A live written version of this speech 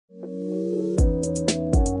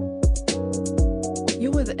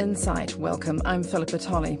to Insight. Welcome, I'm Philippa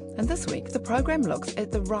Tolley. And this week, the programme looks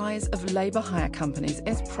at the rise of labour hire companies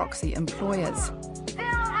as proxy employers. 0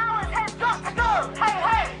 hours has got to go!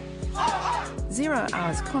 Hey, hey! 0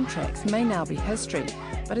 hours contracts may now be history,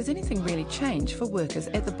 but has anything really changed for workers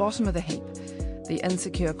at the bottom of the heap? The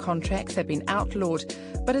insecure contracts have been outlawed,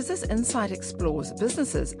 but as this insight explores,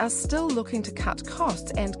 businesses are still looking to cut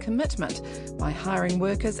costs and commitment by hiring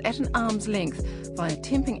workers at an arm's length via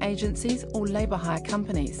temping agencies or labour hire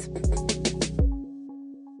companies.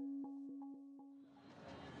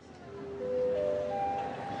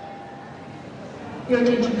 Your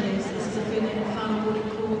attention please, this is a further and final boarding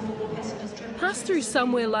call for all passengers travelling. Pass through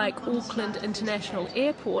somewhere like Auckland International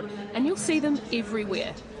Airport and you'll see them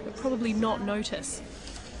everywhere, but probably not notice.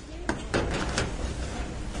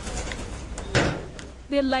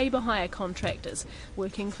 They're labour hire contractors,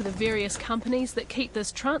 working for the various companies that keep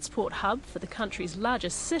this transport hub for the country's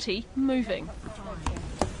largest city moving.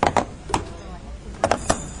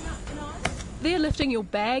 They're lifting your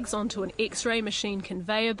bags onto an X-ray machine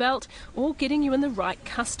conveyor belt or getting you in the right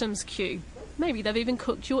customs queue. Maybe they've even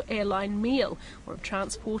cooked your airline meal or have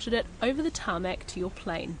transported it over the tarmac to your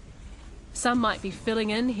plane. Some might be filling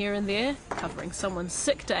in here and there, covering someone's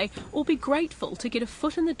sick day, or be grateful to get a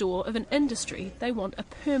foot in the door of an industry they want a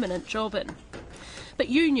permanent job in. But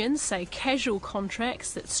unions say casual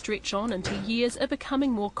contracts that stretch on into years are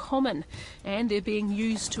becoming more common, and they're being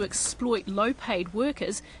used to exploit low-paid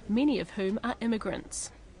workers, many of whom are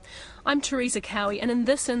immigrants. I'm Teresa Cowie, and in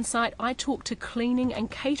this insight I talk to cleaning and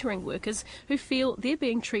catering workers who feel they're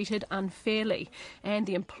being treated unfairly, and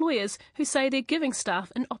the employers who say they're giving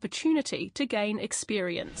staff an opportunity to gain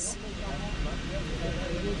experience.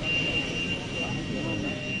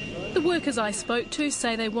 The workers I spoke to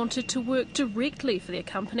say they wanted to work directly for their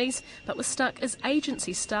companies, but were stuck as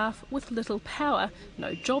agency staff with little power,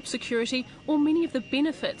 no job security, or many of the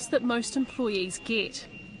benefits that most employees get.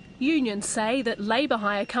 Unions say that labour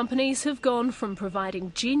hire companies have gone from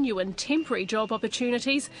providing genuine temporary job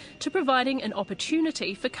opportunities to providing an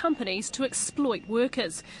opportunity for companies to exploit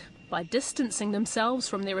workers by distancing themselves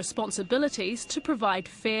from their responsibilities to provide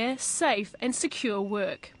fair, safe and secure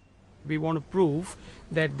work. We want to prove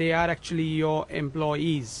that they are actually your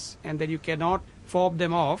employees and that you cannot fob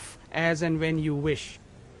them off as and when you wish.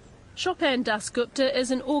 Shopan Dasgupta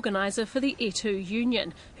is an organiser for the ETU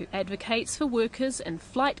union, who advocates for workers in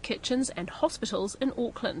flight kitchens and hospitals in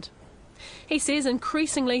Auckland. He says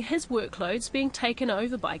increasingly his workload's being taken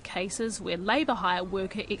over by cases where labour hire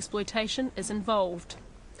worker exploitation is involved.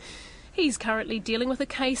 He's currently dealing with a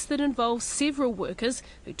case that involves several workers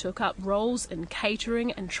who took up roles in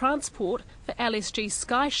catering and transport for LSG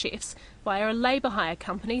Sky Chefs via a labour hire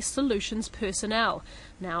company, Solutions Personnel,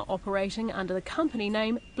 now operating under the company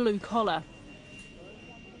name Blue Collar.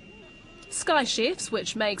 Sky Chefs,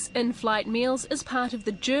 which makes in-flight meals, is part of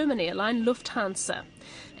the German airline Lufthansa.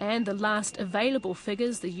 And the last available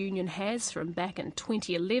figures the union has from back in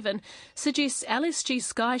 2011 suggests LSG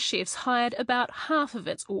Sky Chefs hired about half of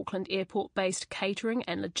its Auckland airport-based catering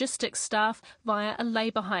and logistics staff via a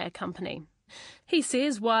labour hire company. He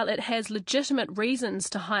says while it has legitimate reasons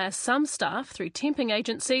to hire some staff through temping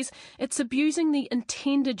agencies, it's abusing the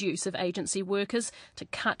intended use of agency workers to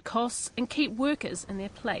cut costs and keep workers in their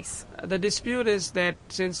place. The dispute is that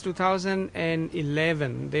since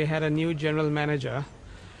 2011 they had a new general manager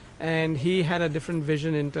and he had a different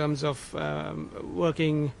vision in terms of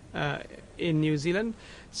working in New Zealand.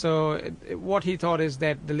 So what he thought is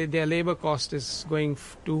that their labour cost is going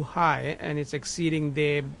too high and it's exceeding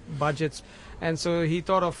their budgets. And so he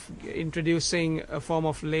thought of introducing a form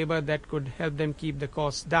of labour that could help them keep the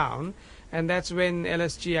costs down. And that's when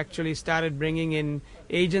LSG actually started bringing in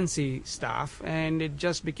agency staff, and it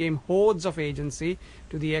just became hordes of agency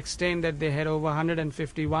to the extent that they had over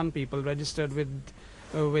 151 people registered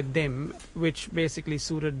with them, which basically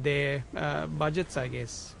suited their budgets, I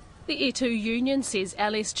guess. The ETU union says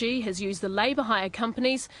LSG has used the labour hire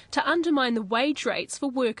companies to undermine the wage rates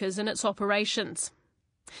for workers in its operations.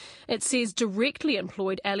 It says directly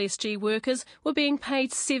employed LSG workers were being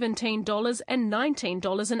paid $17 and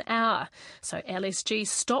 $19 an hour, so LSG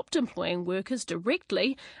stopped employing workers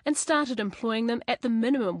directly and started employing them at the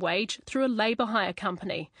minimum wage through a labour hire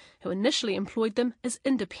company, who initially employed them as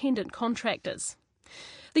independent contractors.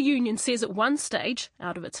 The union says at one stage,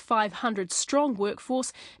 out of its 500-strong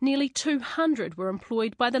workforce, nearly 200 were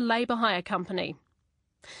employed by the labour hire company.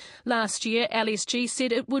 Last year, LSG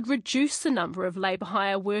said it would reduce the number of labour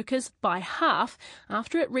hire workers by half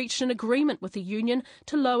after it reached an agreement with the union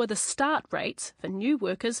to lower the start rates for new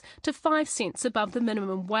workers to 5 cents above the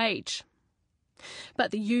minimum wage.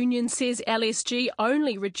 But the union says LSG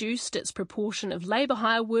only reduced its proportion of labour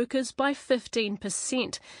hire workers by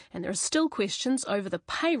 15%, and there are still questions over the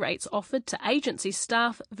pay rates offered to agency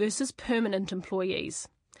staff versus permanent employees.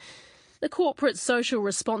 The corporate social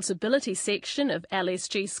responsibility section of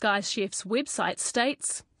LSG Sky Chef's website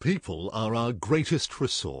states, "People are our greatest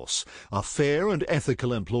resource. Our fair and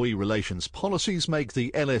ethical employee relations policies make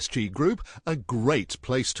the LSG Group a great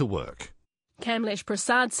place to work." Kamlesh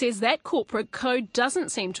Prasad says that corporate code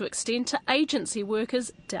doesn't seem to extend to agency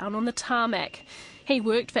workers down on the tarmac. He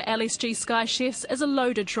worked for LSG Sky Chefs as a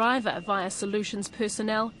loader driver via Solutions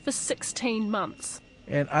Personnel for 16 months.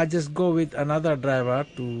 And I just go with another driver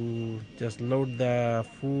to just load the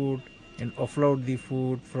food and offload the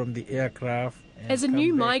food from the aircraft. As a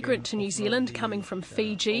new migrant to New Zealand coming from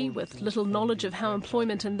Fiji with little knowledge of how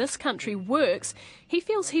employment in this country works, he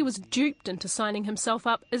feels he was duped into signing himself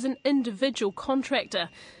up as an individual contractor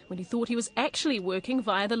when he thought he was actually working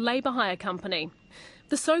via the labour hire company.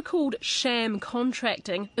 The so-called sham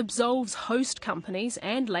contracting absolves host companies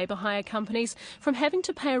and labour hire companies from having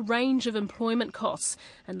to pay a range of employment costs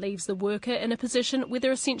and leaves the worker in a position where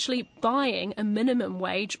they're essentially buying a minimum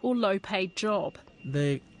wage or low-paid job.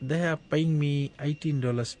 They are paying me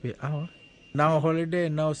 $18 per hour. No holiday,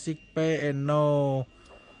 no sick pay, and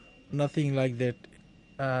nothing like that.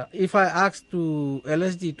 If I asked to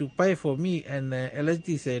LSG to pay for me, and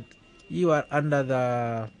LSG said, "You are under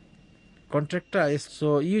the contractor,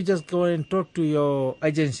 so you just go and talk to your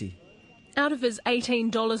agency." Out of his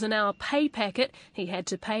 $18 an hour pay packet, he had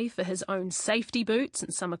to pay for his own safety boots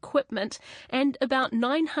and some equipment, and about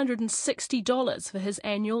 $960 for his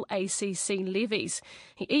annual ACC levies.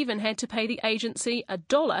 He even had to pay the agency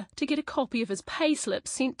 $1 to get a copy of his payslip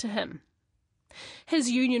sent to him. His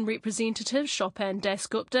union representative, Chopin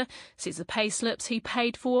Dasgupta, says the payslips he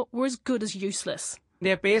paid for were as good as useless.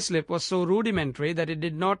 Their payslip was so rudimentary that it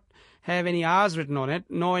did not have any hours written on it,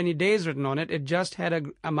 nor any days written on it. It just had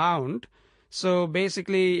an amount. So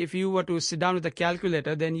basically, if you were to sit down with a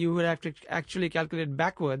calculator, then you would have to actually calculate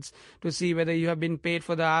backwards to see whether you have been paid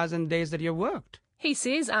for the hours and days that you worked. He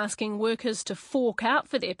says asking workers to fork out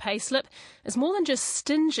for their payslip is more than just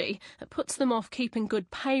stingy. It puts them off keeping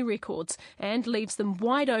good pay records and leaves them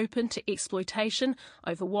wide open to exploitation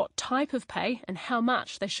over what type of pay and how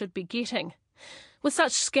much they should be getting. With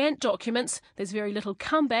such scant documents, there's very little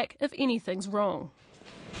comeback if anything's wrong.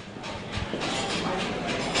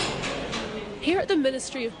 Here at the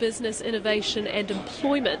Ministry of Business, Innovation and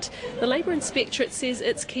Employment, the Labour Inspectorate says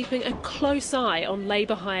it's keeping a close eye on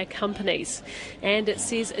labour hire companies. And it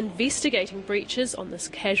says investigating breaches on this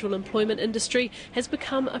casual employment industry has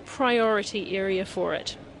become a priority area for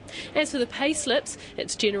it. As for the payslips,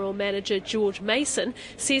 its General Manager George Mason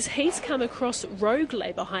says he's come across rogue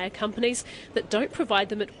labour hire companies that don't provide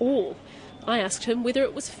them at all. I asked him whether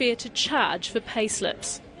it was fair to charge for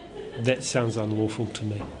payslips. That sounds unlawful to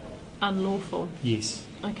me. Unlawful? Yes.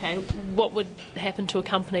 Okay, what would happen to a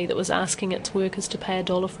company that was asking its workers to pay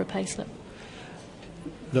 $1 for a payslip?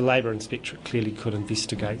 The Labour Inspectorate clearly could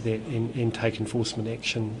investigate that and take enforcement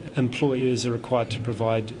action. Employers are required to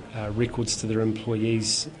provide records to their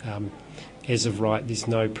employees. As of right, there's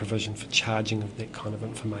no provision for charging of that kind of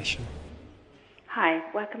information. Hi,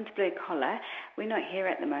 welcome to Blue Collar. We're not here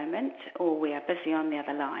at the moment, or we are busy on the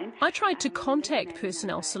other line. I tried to contact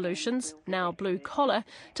Personnel Solutions, now Blue Collar,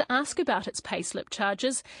 to ask about its payslip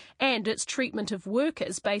charges and its treatment of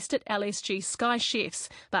workers based at LSG Sky Chefs,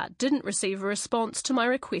 but didn't receive a response to my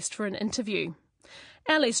request for an interview.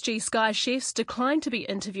 LSG Sky Chefs declined to be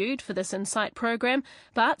interviewed for this Insight program,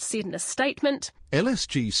 but said in a statement,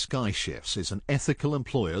 LSG Sky Chefs is an ethical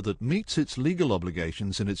employer that meets its legal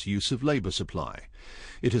obligations in its use of labour supply.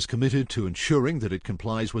 It is committed to ensuring that it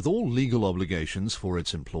complies with all legal obligations for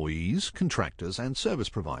its employees, contractors and service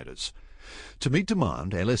providers. To meet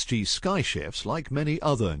demand, LSG Sky Chefs, like many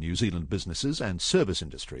other New Zealand businesses and service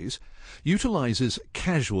industries, utilises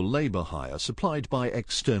casual labour hire supplied by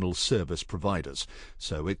external service providers,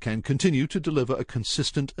 so it can continue to deliver a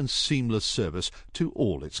consistent and seamless service to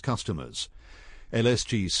all its customers.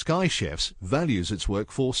 LSG Sky Chefs values its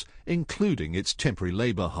workforce, including its temporary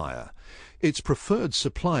labour hire. Its preferred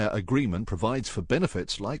supplier agreement provides for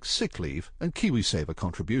benefits like sick leave and KiwiSaver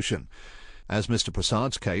contribution. As Mr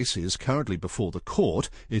Prasad's case is currently before the court,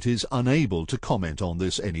 it is unable to comment on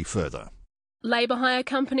this any further. Labour hire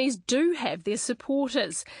companies do have their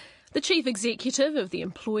supporters. The Chief Executive of the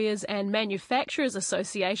Employers and Manufacturers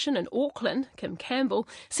Association in Auckland, Kim Campbell,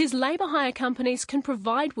 says labour hire companies can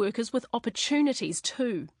provide workers with opportunities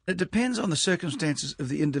too. It depends on the circumstances of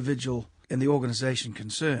the individual and the organisation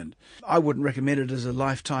concerned. I wouldn't recommend it as a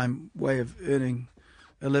lifetime way of earning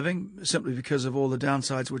a living simply because of all the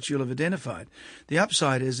downsides which you'll have identified. The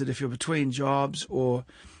upside is that if you're between jobs or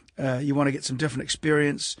you want to get some different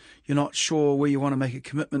experience, you're not sure where you want to make a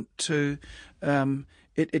commitment to,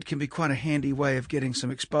 it can be quite a handy way of getting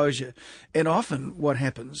some exposure. And often what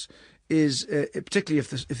happens is, particularly if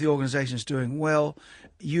the organisation is doing well,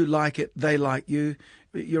 you like it, they like you,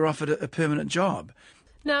 you're offered a permanent job.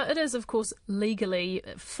 Now, it is, of course, legally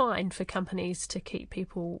fine for companies to keep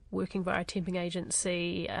people working via a temping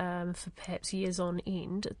agency for perhaps years on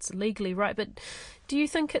end. It's legally right. But do you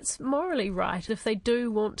think it's morally right if they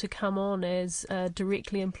do want to come on as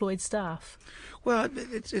directly employed staff? Well,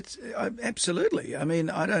 it's absolutely. I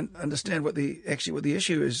mean, I don't understand what the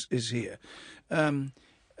issue is here.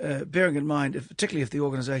 Bearing in mind, particularly if the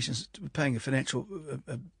organisation's paying a financial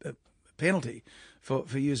penalty for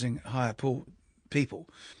using hire pool people,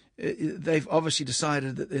 they've obviously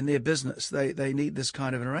decided that in their business they need this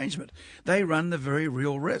kind of an arrangement. They run the very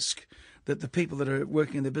real risk that the people that are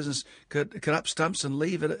working in their business could up stumps and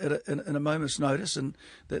leave in a moment's notice, and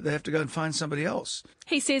that they have to go and find somebody else.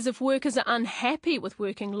 He says if workers are unhappy with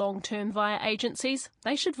working long-term via agencies,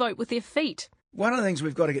 they should vote with their feet. One of the things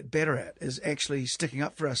we've got to get better at is actually sticking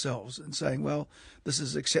up for ourselves and saying, well, this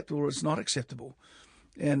is acceptable or it's not acceptable.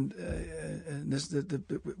 And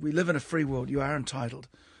we live in a free world. You are entitled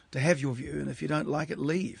to have your view, and if you don't like it,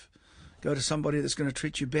 leave. Go to somebody that's going to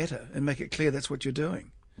treat you better and make it clear that's what you're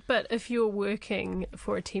doing. But if you're working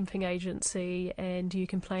for a temping agency and you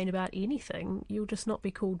complain about anything, you'll just not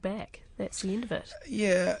be called back. That's the end of it.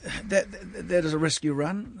 Yeah, that is a risk you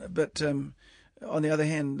run. But on the other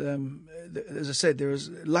hand, as I said, there is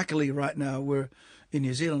luckily right now we're in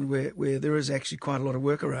New Zealand where there is actually quite a lot of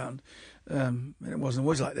work around. And it wasn't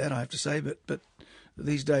always like that, I have to say, but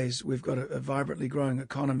these days we've got a vibrantly growing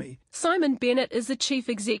economy. Simon Bennett is the chief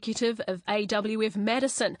executive of AWF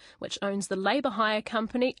Madison, which owns the labour hire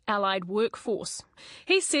company Allied Workforce.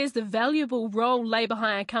 He says the valuable role labour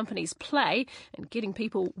hire companies play in getting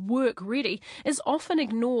people work ready is often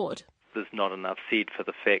ignored. There's not enough said for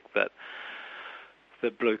the fact that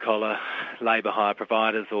the blue-collar labour hire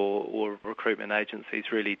providers or recruitment agencies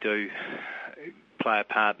really do play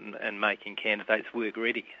a part in making candidates work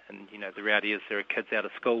ready. And, you know, the reality is there are kids out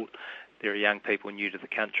of school, there are young people new to the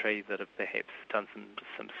country that have perhaps done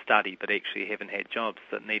some study but actually haven't had jobs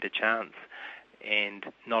that need a chance. And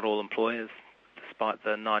not all employers, despite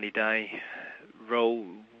the 90-day rule,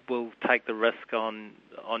 will take the risk on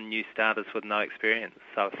new starters with no experience.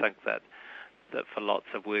 So I think that for lots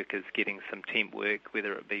of workers getting some temp work,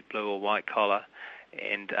 whether it be blue or white collar,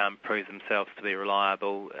 and prove themselves to be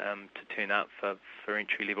reliable to turn up for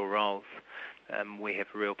entry-level roles, we have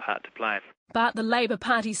a real part to play. But the Labour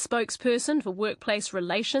Party spokesperson for workplace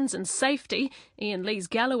relations and safety, Ian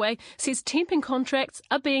Lees-Galloway, says temping contracts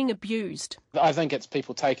are being abused. I think it's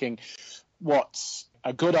people taking what's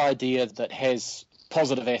a good idea that has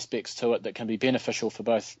positive aspects to it that can be beneficial for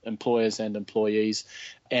both employers and employees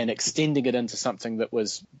and extending it into something that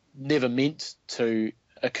was never meant to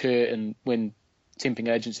occur when temping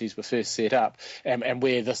agencies were first set up and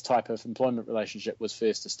where this type of employment relationship was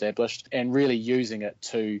first established, and really using it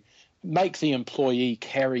to make the employee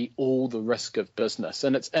carry all the risk of business.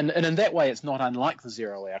 And in that way, it's not unlike the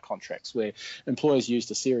zero-hour contracts where employers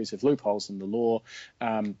used a series of loopholes in the law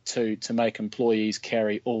to make employees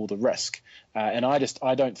carry all the risk. And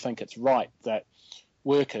I don't think it's right that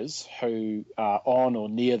workers who are on or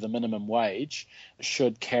near the minimum wage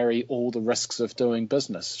should carry all the risks of doing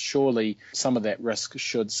business. Surely some of that risk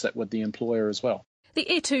should sit with the employer as well. The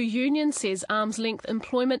E2 union says arm's-length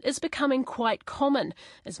employment is becoming quite common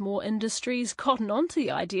as more industries cotton on to the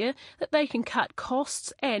idea that they can cut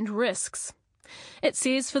costs and risks. It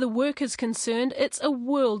says for the workers concerned, it's a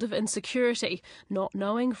world of insecurity, not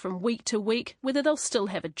knowing from week to week whether they'll still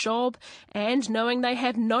have a job and knowing they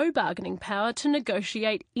have no bargaining power to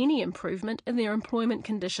negotiate any improvement in their employment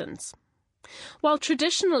conditions. While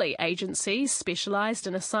traditionally agencies specialised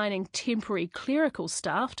in assigning temporary clerical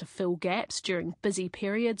staff to fill gaps during busy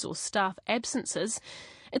periods or staff absences,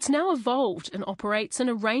 it's now evolved and operates in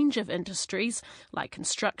a range of industries like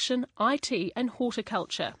construction, IT and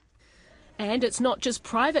horticulture. And it's not just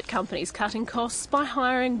private companies cutting costs by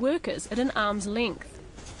hiring workers at an arm's length.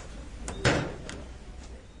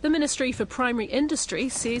 The Ministry for Primary Industry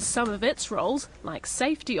says some of its roles, like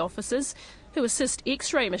safety officers, who assist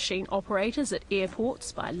X-ray machine operators at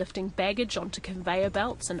airports by lifting baggage onto conveyor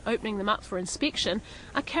belts and opening them up for inspection,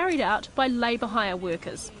 are carried out by labour hire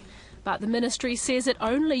workers. But the ministry says it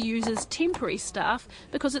only uses temporary staff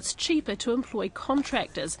because it's cheaper to employ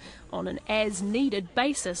contractors on an as-needed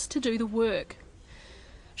basis to do the work.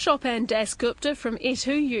 Chopin Dasgupta from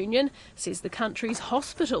Etu Union says the country's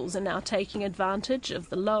hospitals are now taking advantage of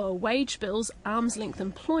the lower wage bills arm's-length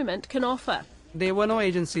employment can offer. There were no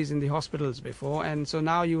agencies in the hospitals before, and so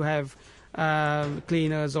now you have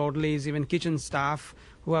cleaners, orderlies, even kitchen staff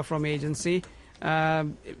who are from agency.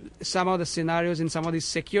 Some of the scenarios in some of these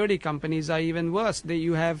security companies are even worse.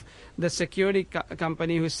 You have the security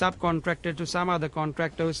company who is subcontracted to some other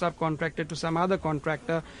contractor, who is subcontracted to some other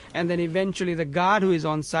contractor, and then eventually the guard who is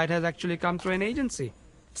on site has actually come through an agency.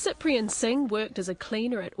 Cyprian Singh worked as a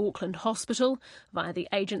cleaner at Auckland Hospital via the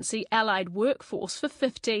agency Allied Workforce for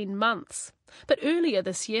 15 months. But earlier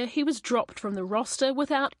this year he was dropped from the roster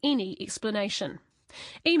without any explanation.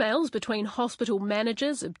 Emails between hospital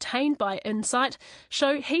managers obtained by Insight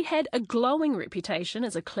show he had a glowing reputation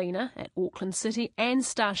as a cleaner at Auckland City and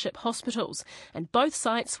Starship hospitals, and both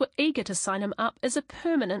sites were eager to sign him up as a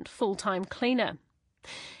permanent full-time cleaner.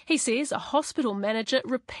 He says a hospital manager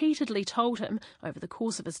repeatedly told him over the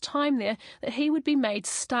course of his time there that he would be made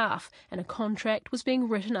staff and a contract was being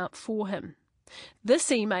written up for him.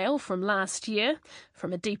 This email from last year,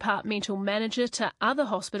 from a departmental manager to other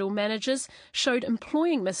hospital managers, showed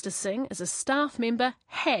employing Mr Singh as a staff member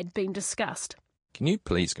had been discussed. Can you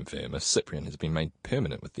please confirm if Cyprian has been made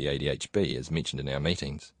permanent with the ADHB as mentioned in our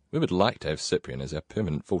meetings? We would like to have Cyprian as our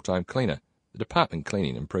permanent full-time cleaner. The department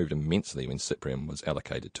cleaning improved immensely when Cyprian was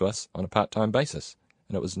allocated to us on a part-time basis,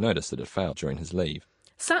 and it was noticed that it failed during his leave.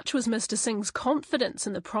 Such was Mr Singh's confidence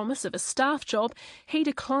in the promise of a staff job, he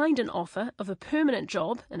declined an offer of a permanent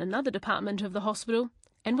job in another department of the hospital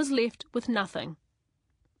and was left with nothing.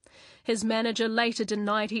 His manager later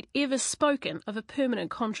denied he'd ever spoken of a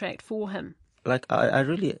permanent contract for him. I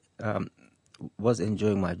really was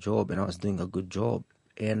enjoying my job and I was doing a good job.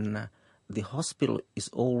 And the hospital is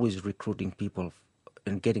always recruiting people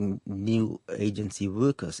and getting new agency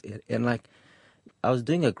workers. And I was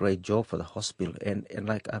doing a great job for the hospital, and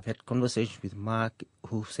I've had conversations with Mark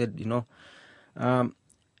who said,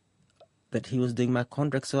 that he was doing my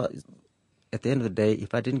contract. So at the end of the day,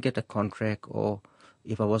 if I didn't get a contract or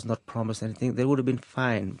if I was not promised anything, they would have been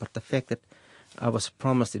fine. But the fact that I was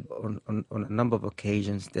promised it on a number of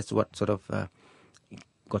occasions, that's what sort of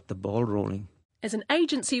got the ball rolling. As an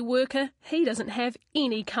agency worker, he doesn't have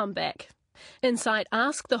any comeback. Insight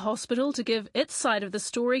asked the hospital to give its side of the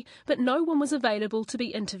story, but no one was available to be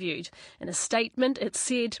interviewed. In a statement, it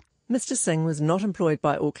said, Mr Singh was not employed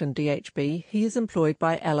by Auckland DHB, he is employed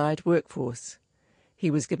by Allied Workforce. He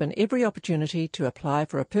was given every opportunity to apply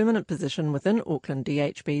for a permanent position within Auckland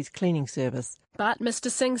DHB's cleaning service. But Mr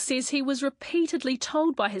Singh says he was repeatedly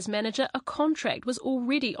told by his manager a contract was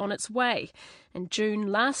already on its way. In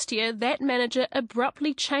June last year, that manager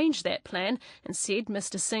abruptly changed that plan and said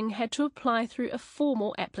Mr Singh had to apply through a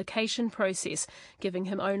formal application process, giving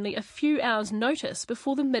him only a few hours' notice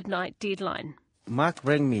before the midnight deadline. Mark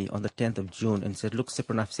rang me on the 10th of June and said, look,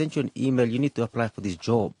 Cyprian, I've sent you an email, you need to apply for this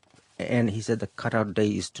job. And he said the cutout day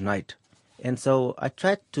is tonight. And so I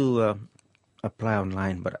tried to apply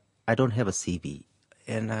online, but I don't have a CV.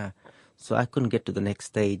 And so I couldn't get to the next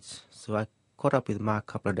stage. So I caught up with Mark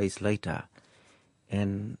a couple of days later.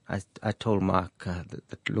 And I told Mark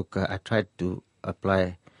that look, I tried to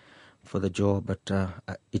apply for the job, but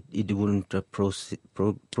it wouldn't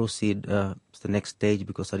proceed to the next stage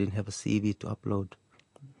because I didn't have a CV to upload.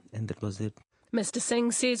 And that was it. Mr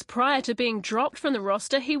Singh says prior to being dropped from the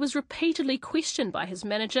roster, he was repeatedly questioned by his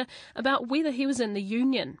manager about whether he was in the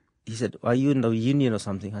union. He said, are you in the union or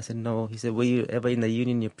something? I said, no. He said, were you ever in the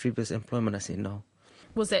union in your previous employment? I said, no.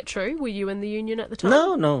 Was that true? Were you in the union at the time?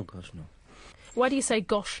 No, gosh, no. Why do you say,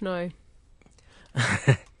 gosh, no?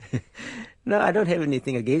 No, I don't have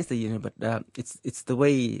anything against the union, but it's the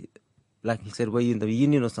way, like he said, were you in the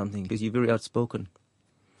union or something? Because you're very outspoken.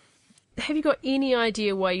 Have you got any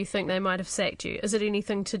idea why you think they might have sacked you? Is it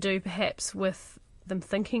anything to do perhaps with them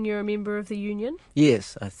thinking you're a member of the union?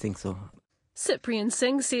 Yes, I think so. Cyprian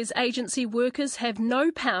Singh says agency workers have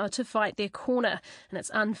no power to fight their corner, and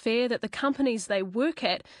it's unfair that the companies they work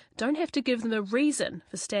at don't have to give them a reason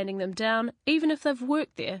for standing them down, even if they've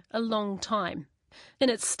worked there a long time. In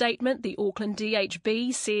its statement, the Auckland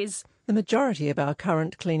DHB says, the majority of our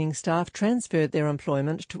current cleaning staff transferred their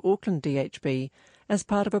employment to Auckland DHB as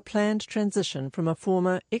part of a planned transition from a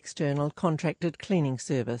former external contracted cleaning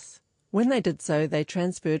service. When they did so, they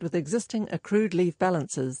transferred with existing accrued leave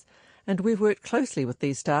balances, and we've worked closely with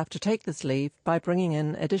these staff to take this leave by bringing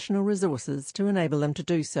in additional resources to enable them to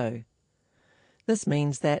do so. This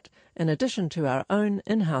means that, in addition to our own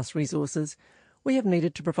in-house resources, we have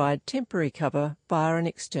needed to provide temporary cover via an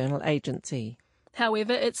external agency.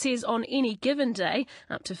 However, it says on any given day,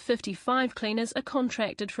 up to 55 cleaners are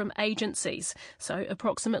contracted from agencies, so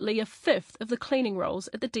approximately a fifth of the cleaning roles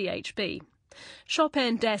at the DHB.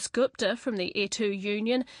 Chopin Das Gupta from the ETU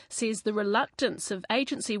union says the reluctance of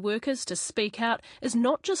agency workers to speak out is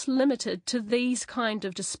not just limited to these kind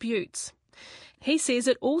of disputes. He says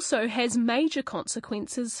it also has major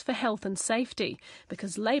consequences for health and safety,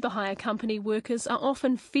 because labour hire company workers are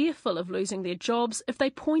often fearful of losing their jobs if they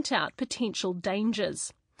point out potential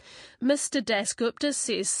dangers. Mr Das Gupta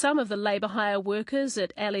says some of the labour hire workers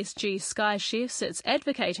at LSG Sky Chefs it's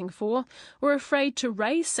advocating for were afraid to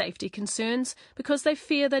raise safety concerns because they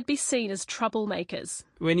fear they'd be seen as troublemakers.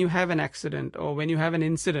 When you have an accident or when you have an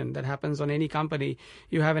incident that happens on any company,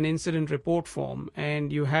 you have an incident report form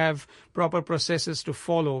and you have proper processes to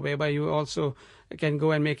follow, whereby you also can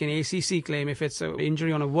go and make an ACC claim if it's an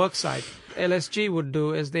injury on a work site. LSG would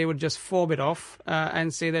do is they would just fob it off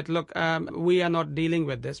and say that, look, we are not dealing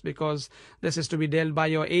with this because this is to be dealt by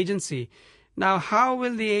your agency. Now, how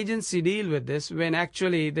will the agency deal with this when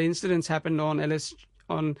actually the incidents happened on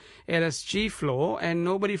LSG floor and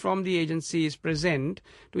nobody from the agency is present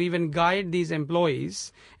to even guide these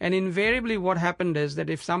employees? And invariably what happened is that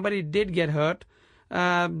if somebody did get hurt,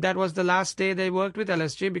 that was the last day they worked with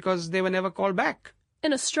LSG because they were never called back.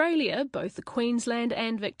 In Australia, both the Queensland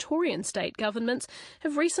and Victorian state governments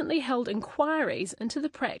have recently held inquiries into the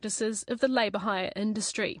practices of the labour hire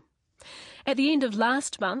industry. At the end of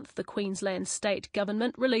last month, the Queensland state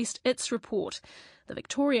government released its report. The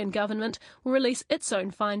Victorian government will release its own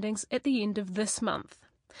findings at the end of this month.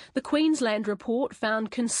 The Queensland report found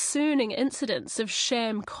concerning incidents of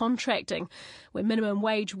sham contracting, where minimum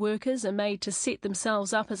wage workers are made to set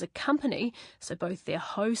themselves up as a company, so both their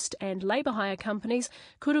host and labour hire companies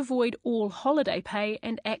could avoid all holiday pay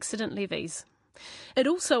and accident levies. It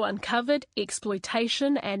also uncovered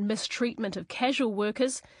exploitation and mistreatment of casual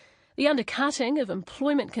workers, the undercutting of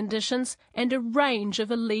employment conditions, and a range of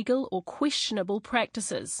illegal or questionable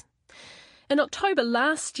practices. In October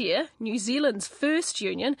last year, New Zealand's first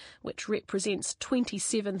union, which represents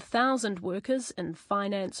 27,000 workers in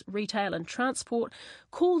finance, retail and transport,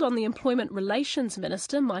 called on the Employment Relations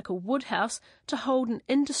Minister, Michael Woodhouse, to hold an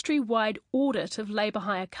industry-wide audit of labour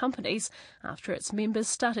hire companies after its members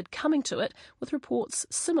started coming to it with reports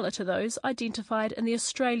similar to those identified in the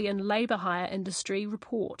Australian labour hire industry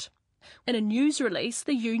report. In a news release,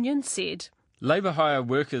 the union said, Labour hire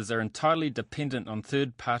workers are entirely dependent on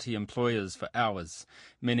third-party employers for hours,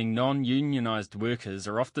 meaning non-unionised workers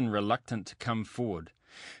are often reluctant to come forward.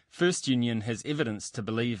 First Union has evidence to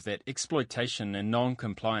believe that exploitation and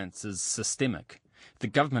non-compliance is systemic. The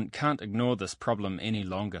government can't ignore this problem any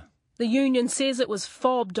longer. The union says it was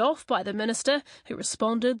fobbed off by the minister, who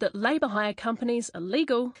responded that labour hire companies are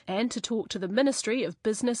legal and to talk to the Ministry of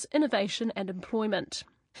Business, Innovation and Employment.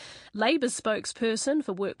 Labour's spokesperson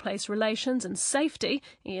for Workplace Relations and Safety,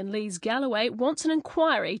 Ian Lees-Galloway, wants an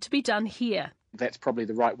inquiry to be done here. That's probably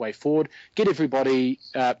the right way forward. Get everybody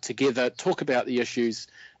together, talk about the issues,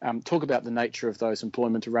 talk about the nature of those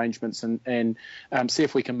employment arrangements and see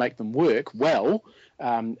if we can make them work well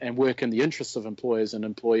and work in the interests of employers and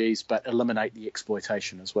employees, but eliminate the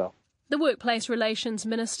exploitation as well. The Workplace Relations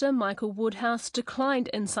Minister, Michael Woodhouse, declined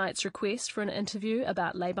Insight's request for an interview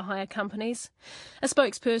about labour hire companies. A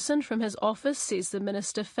spokesperson from his office says the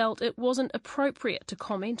minister felt it wasn't appropriate to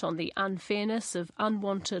comment on the unfairness of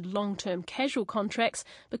unwanted long-term casual contracts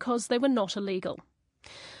because they were not illegal.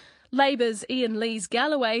 Labour's Ian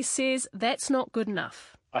Lees-Galloway says that's not good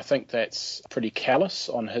enough. I think that's pretty callous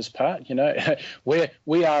on his part. You know,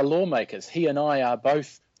 we are lawmakers. He and I are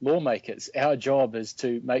both lawmakers. Our job is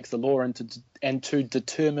to make the law and to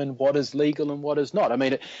determine what is legal and what is not. I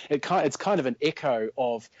mean, it's kind of an echo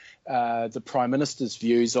of the Prime Minister's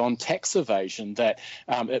views on tax evasion, that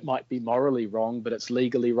it might be morally wrong, but it's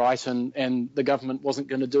legally right, and the government wasn't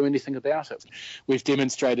going to do anything about it. We've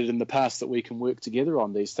demonstrated in the past that we can work together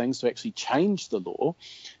on these things to actually change the law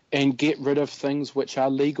and get rid of things which are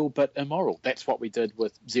legal but immoral. That's what we did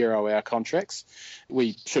with zero-hour contracts.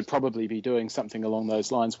 We should probably be doing something along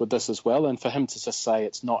those lines with this as well. And for him to just say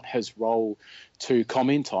it's not his role to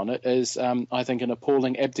comment on it is, I think, an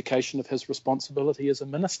appalling abdication of his responsibility as a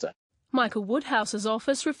minister. Michael Woodhouse's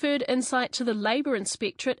office referred Insight to the Labour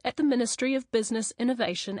Inspectorate at the Ministry of Business,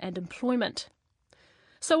 Innovation and Employment.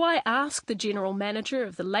 So I asked the General Manager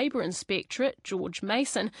of the Labour Inspectorate, George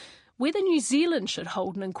Mason, whether New Zealand should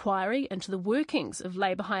hold an inquiry into the workings of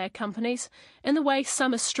labour hire companies in the way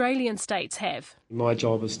some Australian states have. My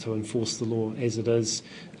job is to enforce the law as it is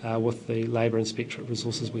with the Labour Inspectorate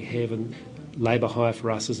resources we have, and labour hire for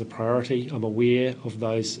us is a priority. I'm aware of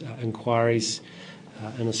those inquiries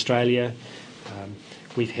in Australia.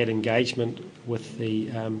 We've had engagement with the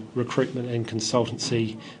Recruitment and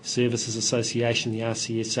Consultancy Services Association, the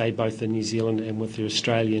RCSA, both in New Zealand and with the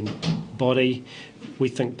Australian body. We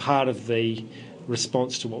think part of the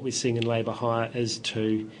response to what we're seeing in labour hire is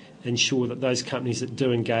to ensure that those companies that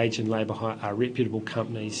do engage in labour hire are reputable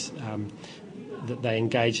companies, that they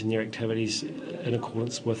engage in their activities in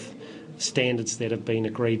accordance with standards that have been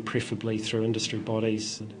agreed, preferably through industry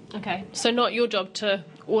bodies. Okay, so not your job to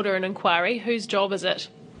order an inquiry. Whose job is it?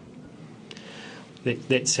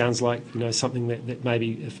 That sounds like something that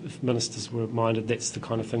maybe if ministers were minded, that's the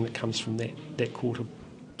kind of thing that comes from that quarter.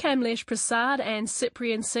 Kamlesh Prasad and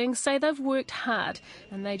Cyprian Singh say they've worked hard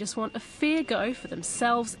and they just want a fair go for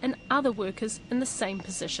themselves and other workers in the same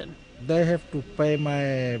position. They have to pay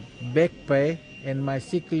my back pay and my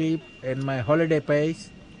sick leave and my holiday pays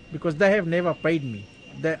because they have never paid me.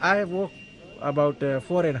 I have worked about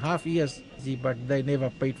 4.5 years, but they never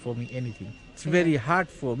paid for me anything. It's very hard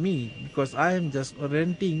for me because I am just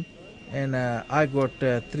renting and I got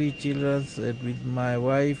 3 children with my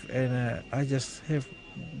wife and I just have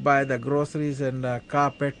buy the groceries and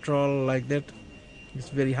car petrol like that. It's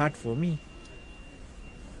very hard for me.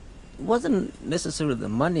 It wasn't necessarily the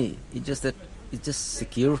money. It's just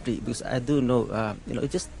security because I do know,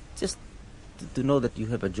 just to know that you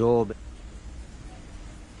have a job.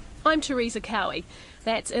 I'm Teresa Cowie.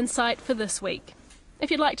 That's Insight for this week.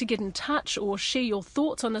 If you'd like to get in touch or share your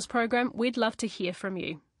thoughts on this program, we'd love to hear from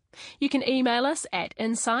you. You can email us at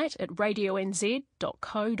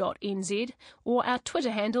insight@radionz.co.nz or our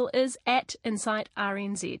Twitter handle is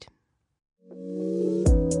 @InsightRNZ.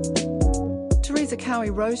 Teresa Cowie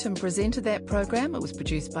wrote and presented that program. It was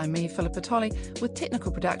produced by me, Philippa Tolley, with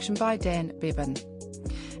technical production by Dan Bevan.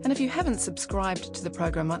 And if you haven't subscribed to the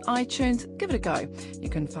program on iTunes, give it a go. You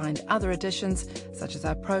can find other editions, such as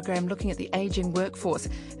our program looking at the ageing workforce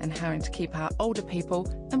and how to keep our older people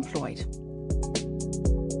employed.